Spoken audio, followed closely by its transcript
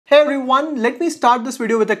Hey everyone, let me start this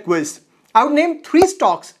video with a quiz. I would name 3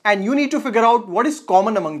 stocks and you need to figure out what is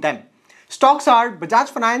common among them. Stocks are Bajaj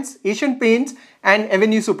Finance, Asian Paints and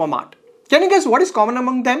Avenue Supermart. Can you guess what is common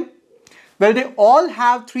among them? Well, they all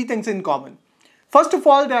have 3 things in common. First of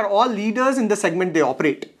all, they are all leaders in the segment they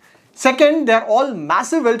operate. Second, they are all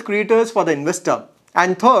massive wealth creators for the investor.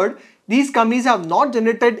 And third, these companies have not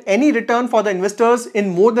generated any return for the investors in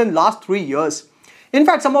more than last 3 years. In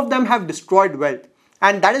fact, some of them have destroyed wealth.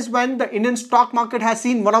 And that is when the Indian stock market has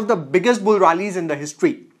seen one of the biggest bull rallies in the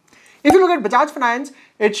history. If you look at Bajaj Finance,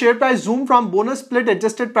 its share price zoomed from bonus split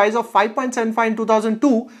adjusted price of 5.75 in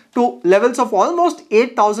 2002 to levels of almost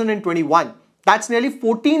 8,000 in 21. That's nearly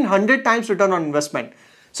 1400 times return on investment.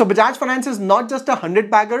 So Bajaj Finance is not just a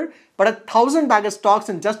 100-bagger, but a 1000-bagger stocks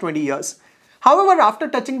in just 20 years. However, after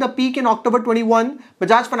touching the peak in October 21,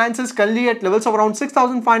 Bajaj Finance is currently at levels of around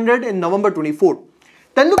 6,500 in November 24.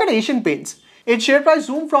 Then look at Asian Paints. Its share price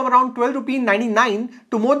zoomed from around 12.99 rupees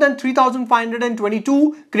to more than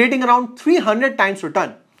 3,522, creating around 300 times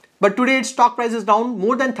return. But today its stock price is down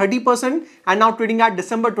more than 30% and now trading at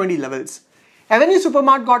December 20 levels. Avenue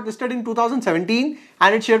Supermart got listed in 2017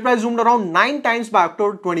 and its share price zoomed around 9 times by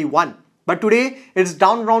October 21. But today it's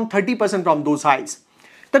down around 30% from those highs.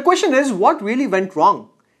 The question is, what really went wrong?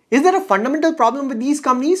 Is there a fundamental problem with these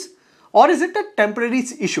companies? Or is it a temporary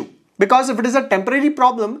issue? Because if it is a temporary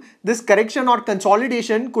problem, this correction or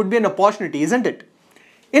consolidation could be an opportunity, isn't it?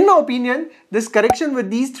 In my opinion, this correction with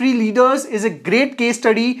these 3 leaders is a great case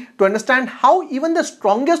study to understand how even the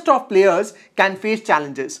strongest of players can face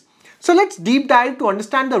challenges. So let's deep dive to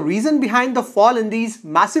understand the reason behind the fall in these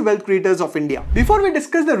massive wealth creators of India. Before we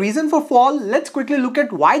discuss the reason for fall, let's quickly look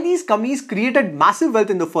at why these companies created massive wealth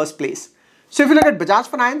in the first place. So if you look at Bajaj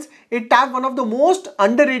Finance, it tapped one of the most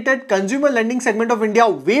underrated consumer lending segment of India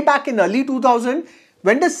way back in early 2000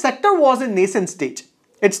 when the sector was in nascent stage.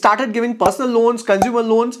 It started giving personal loans, consumer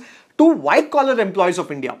loans to white-collar employees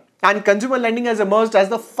of India. And consumer lending has emerged as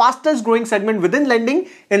the fastest growing segment within lending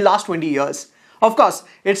in last 20 years. Of course,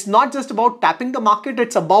 it's not just about tapping the market,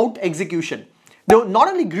 it's about execution. They not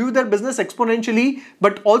only grew their business exponentially,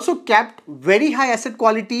 but also kept very high asset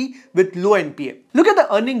quality with low NPA. Look at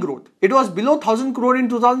the earning growth. It was below 1000 crore in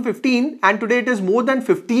 2015 and today it is more than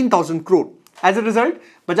 15,000 crore. As a result,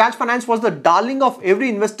 Bajaj Finance was the darling of every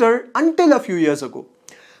investor until a few years ago.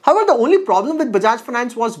 However, the only problem with Bajaj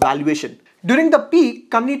Finance was valuation. During the peak,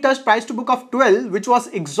 company touched price to book of 12, which was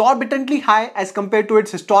exorbitantly high as compared to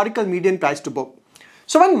its historical median price to book.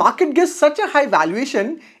 So when market gives such a high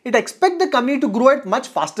valuation, it expects the company to grow at much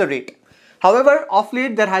faster rate. However, of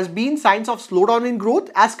late there has been signs of slowdown in growth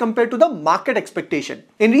as compared to the market expectation.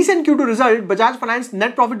 In recent Q2 result, Bajaj Finance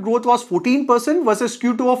net profit growth was 14% versus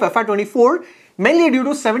Q2 of FY24, mainly due to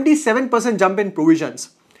 77% jump in provisions.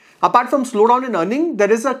 Apart from slowdown in earning,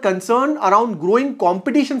 there is a concern around growing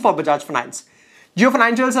competition for Bajaj Finance. Jio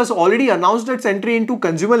Financials has already announced its entry into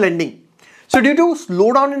consumer lending. So due to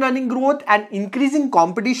slowdown in earning growth and increasing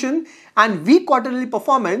competition and weak quarterly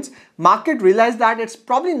performance, market realized that it's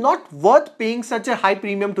probably not worth paying such a high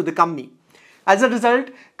premium to the company. As a result,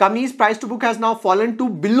 company's price to book has now fallen to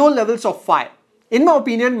below levels of 5. In my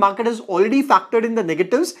opinion, market has already factored in the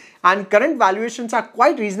negatives and current valuations are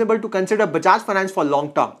quite reasonable to consider Bajaj Finance for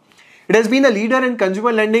long term. It has been a leader in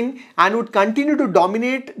consumer lending and would continue to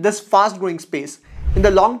dominate this fast growing space. In the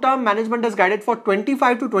long term, management has guided for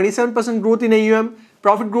 25 to 27% growth in AUM,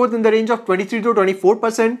 profit growth in the range of 23 to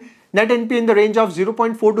 24%, net NPA in the range of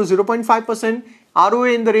 0.4 to 0.5%,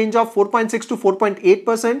 ROA in the range of 4.6 to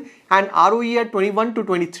 4.8%, and ROE at 21 to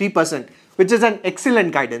 23%, which is an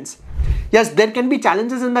excellent guidance. Yes, there can be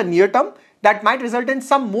challenges in the near term that might result in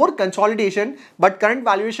some more consolidation, but current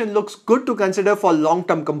valuation looks good to consider for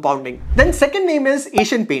long-term compounding. Then second name is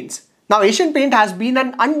Asian Paints. Now, Asian Paint has been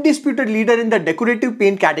an undisputed leader in the decorative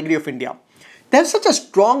paint category of India. They have such a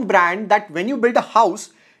strong brand that when you build a house,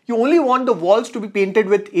 you only want the walls to be painted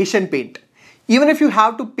with Asian Paint, even if you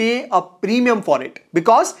have to pay a premium for it.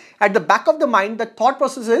 Because at the back of the mind, the thought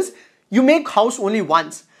process is you make house only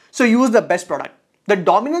once, so use the best product. The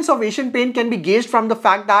dominance of Asian Paint can be gauged from the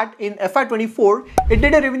fact that in FY24, it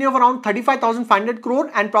did a revenue of around 35,500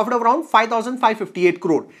 crore and profit of around 5,558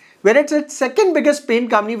 crore. Whereas its second biggest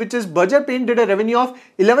paint company, which is Bajaj Paint, did a revenue of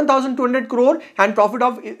 11,200 crore and profit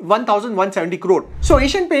of 1,170 crore. So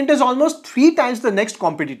Asian Paint is almost 3 times the next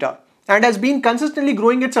competitor and has been consistently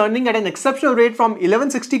growing its earning at an exceptional rate from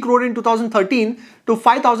 1160 crore in 2013 to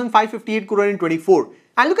 5,558 crore in 24.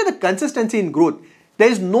 And look at the consistency in growth.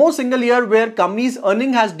 There is no single year where companies'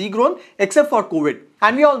 earning has degrown except for COVID.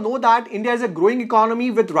 And we all know that India is a growing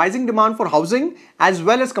economy with rising demand for housing as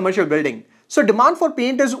well as commercial building. So demand for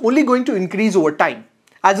paint is only going to increase over time.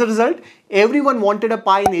 As a result, everyone wanted a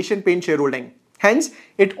pie in Asian Paint shareholding. Hence,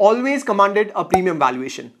 it always commanded a premium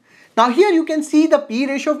valuation. Now here you can see the P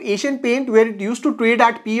ratio of Asian Paint, where it used to trade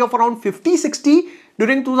at P of around 50-60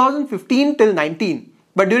 during 2015 till 19.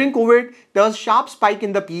 But during COVID, there was a sharp spike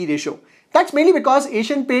in the P ratio. That's mainly because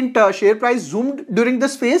Asian Paint share price zoomed during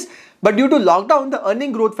this phase, but due to lockdown, the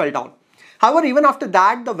earning growth fell down. However, even after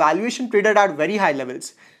that, the valuation traded at very high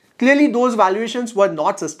levels. Clearly, those valuations were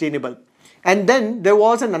not sustainable. And then there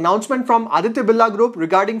was an announcement from Aditya Birla Group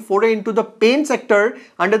regarding foray into the paint sector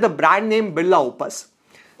under the brand name Birla Opus.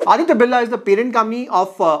 Aditya Birla is the parent company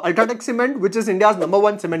of Ultratech Cement, which is India's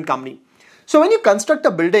 #1 cement company. So when you construct a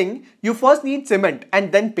building, you first need cement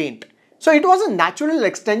and then paint. So it was a natural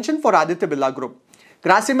extension for Aditya Birla Group.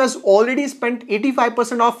 Grasim has already spent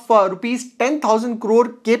 85% of rupees 10,000 crore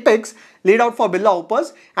capex laid out for Birla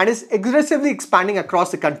Opus and is aggressively expanding across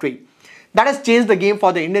the country. That has changed the game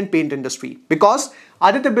for the Indian paint industry because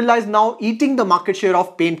Aditya Birla is now eating the market share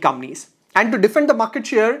of paint companies. And to defend the market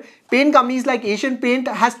share, paint companies like Asian Paint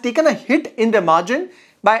has taken a hit in their margin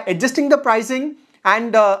by adjusting the pricing,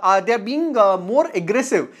 and they are being more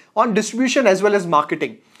aggressive on distribution as well as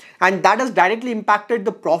marketing. And that has directly impacted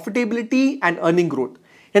the profitability and earning growth.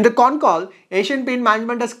 In the con call, Asian Paint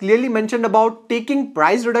management has clearly mentioned about taking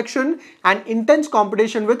price reduction and intense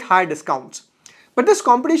competition with higher discounts. But this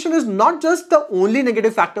competition is not just the only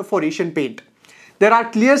negative factor for Asian Paint. There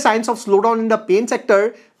are clear signs of slowdown in the paint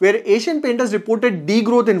sector where Asian Paint has reported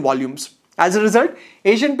degrowth in volumes. As a result,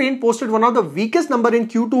 Asian Paint posted one of the weakest numbers in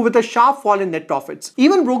Q2 with a sharp fall in net profits.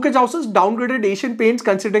 Even brokerage houses downgraded Asian Paints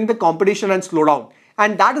considering the competition and slowdown,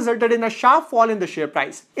 and that resulted in a sharp fall in the share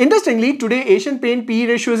price. Interestingly, today Asian Paint PE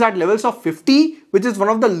ratio is at levels of 50, which is one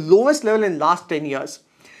of the lowest level in last 10 years.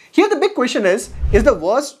 Here the big question is the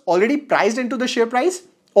worst already priced into the share price,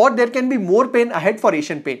 or there can be more pain ahead for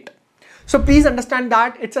Asian Paint? So please understand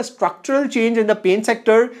that it's a structural change in the paint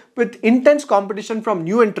sector with intense competition from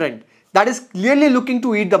new entrant that is clearly looking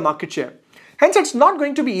to eat the market share. Hence, it's not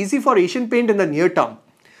going to be easy for Asian Paint in the near term.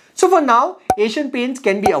 So for now, Asian Paints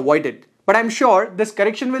can be avoided, but I'm sure this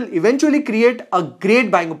correction will eventually create a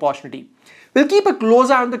great buying opportunity. We'll keep a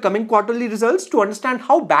close eye on the coming quarterly results to understand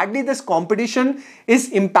how badly this competition is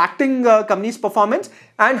impacting companies' performance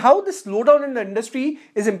and how the slowdown in the industry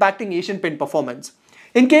is impacting Asian Paint performance.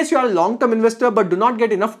 In case you are a long-term investor but do not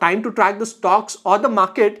get enough time to track the stocks or the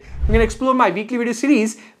market, you can explore my weekly video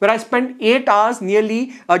series where I spend 8 hours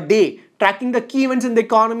nearly a day tracking the key events in the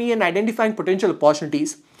economy and identifying potential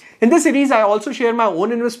opportunities. In this series, I also share my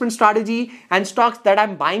own investment strategy and stocks that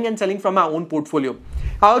I'm buying and selling from my own portfolio.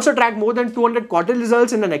 I also track more than 200 quarterly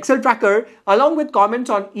results in an Excel tracker along with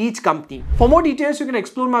comments on each company. For more details, you can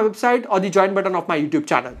explore my website or the join button of my YouTube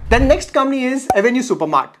channel. The next company is Avenue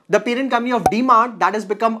Supermart, the parent company of D-Mart that has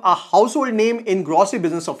become a household name in grocery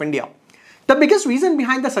business of India. The biggest reason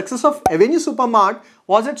behind the success of Avenue Supermart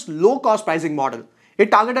was its low-cost pricing model. It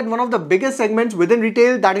targeted one of the biggest segments within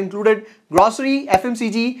retail that included grocery,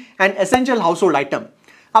 FMCG, and essential household item.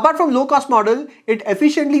 Apart from low-cost model, it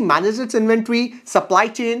efficiently managed its inventory, supply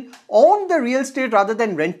chain, owned the real estate rather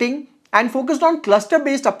than renting, and focused on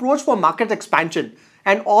cluster-based approach for market expansion.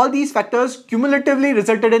 And all these factors cumulatively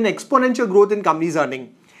resulted in exponential growth in company's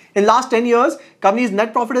earning. In last 10 years, company's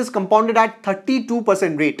net profit has compounded at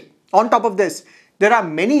 32% rate. On top of this, there are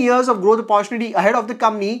many years of growth opportunity ahead of the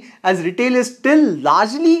company as retail is still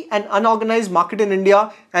largely an unorganized market in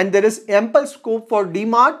India and there is ample scope for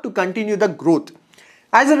D-Mart to continue the growth.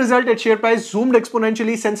 As a result, its share price zoomed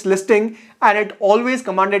exponentially since listing and it always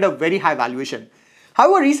commanded a very high valuation.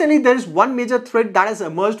 However, recently there is one major threat that has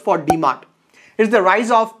emerged for D-Mart. It's the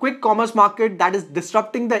rise of quick commerce market that is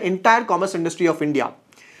disrupting the entire commerce industry of India.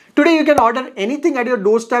 Today, you can order anything at your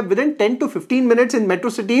doorstep within 10 to 15 minutes in metro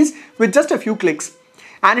cities with just a few clicks.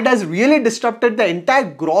 And it has really disrupted the entire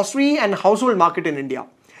grocery and household market in India.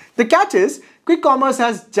 The catch is, quick commerce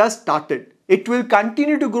has just started. It will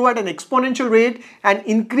continue to grow at an exponential rate and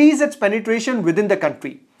increase its penetration within the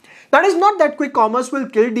country. That is not that quick commerce will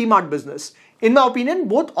kill D-Mart business. In my opinion,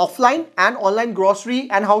 both offline and online grocery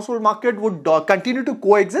and household market would continue to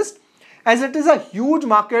coexist, as it is a huge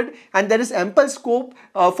market and there is ample scope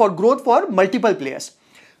for growth for multiple players.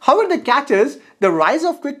 However, the catch is the rise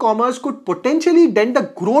of quick commerce could potentially dent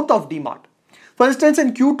the growth of D-Mart. For instance,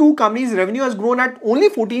 in Q2, company's revenue has grown at only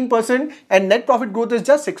 14% and net profit growth is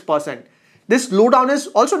just 6%. This slowdown is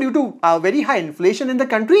also due to very high inflation in the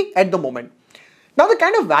country at the moment. Now, the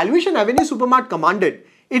kind of valuation Avenue Supermart commanded,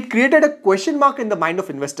 it created a question mark in the mind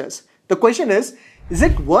of investors. The question is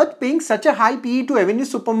it worth paying such a high PE to Avenue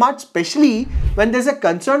Supermart, especially when there's a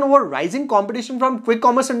concern over rising competition from quick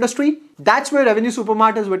commerce industry? That's where Avenue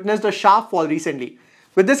Supermart has witnessed a sharp fall recently.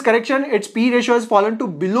 With this correction, its P ratio has fallen to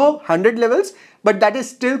below 100 levels, but that is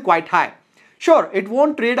still quite high. Sure, it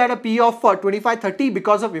won't trade at a P of 25-30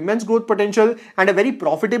 because of immense growth potential and a very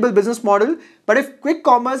profitable business model, but if quick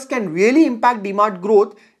commerce can really impact demand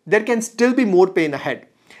growth, there can still be more pain ahead.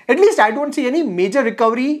 At least I don't see any major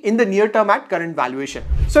recovery in the near term at current valuation.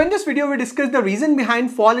 So in this video, we discussed the reason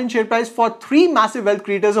behind fall in share price for three massive wealth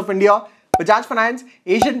creators of India: Bajaj Finance,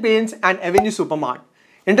 Asian Paints and Avenue Supermart.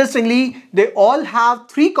 Interestingly, they all have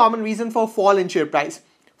three common reasons for fall in share price.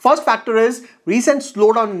 First factor is recent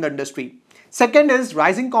slowdown in the industry. Second is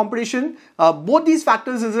rising competition. Both these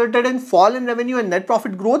factors resulted in fall in revenue and net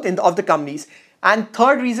profit growth of the companies. And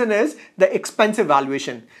third reason is the expensive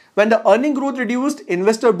valuation. When the earning growth reduced,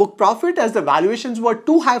 investor booked profit as the valuations were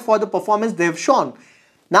too high for the performance they have shown.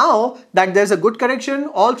 Now that there's a good correction,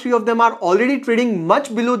 all three of them are already trading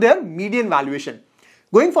much below their median valuation.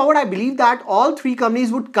 Going forward, I believe that all three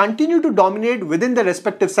companies would continue to dominate within their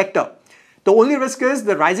respective sector. The only risk is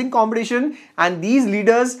the rising competition and these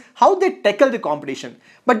leaders, how they tackle the competition.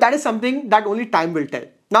 But that is something that only time will tell.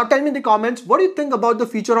 Now tell me in the comments, what do you think about the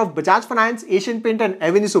future of Bajaj Finance, Asian Paint and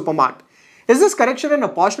Avenue Supermart? Is this correction an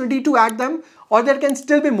opportunity to add them, or there can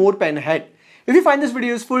still be more pain ahead? If you find this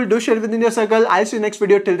video useful, do share it within your circle. I'll see you next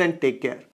video. Till then, take care.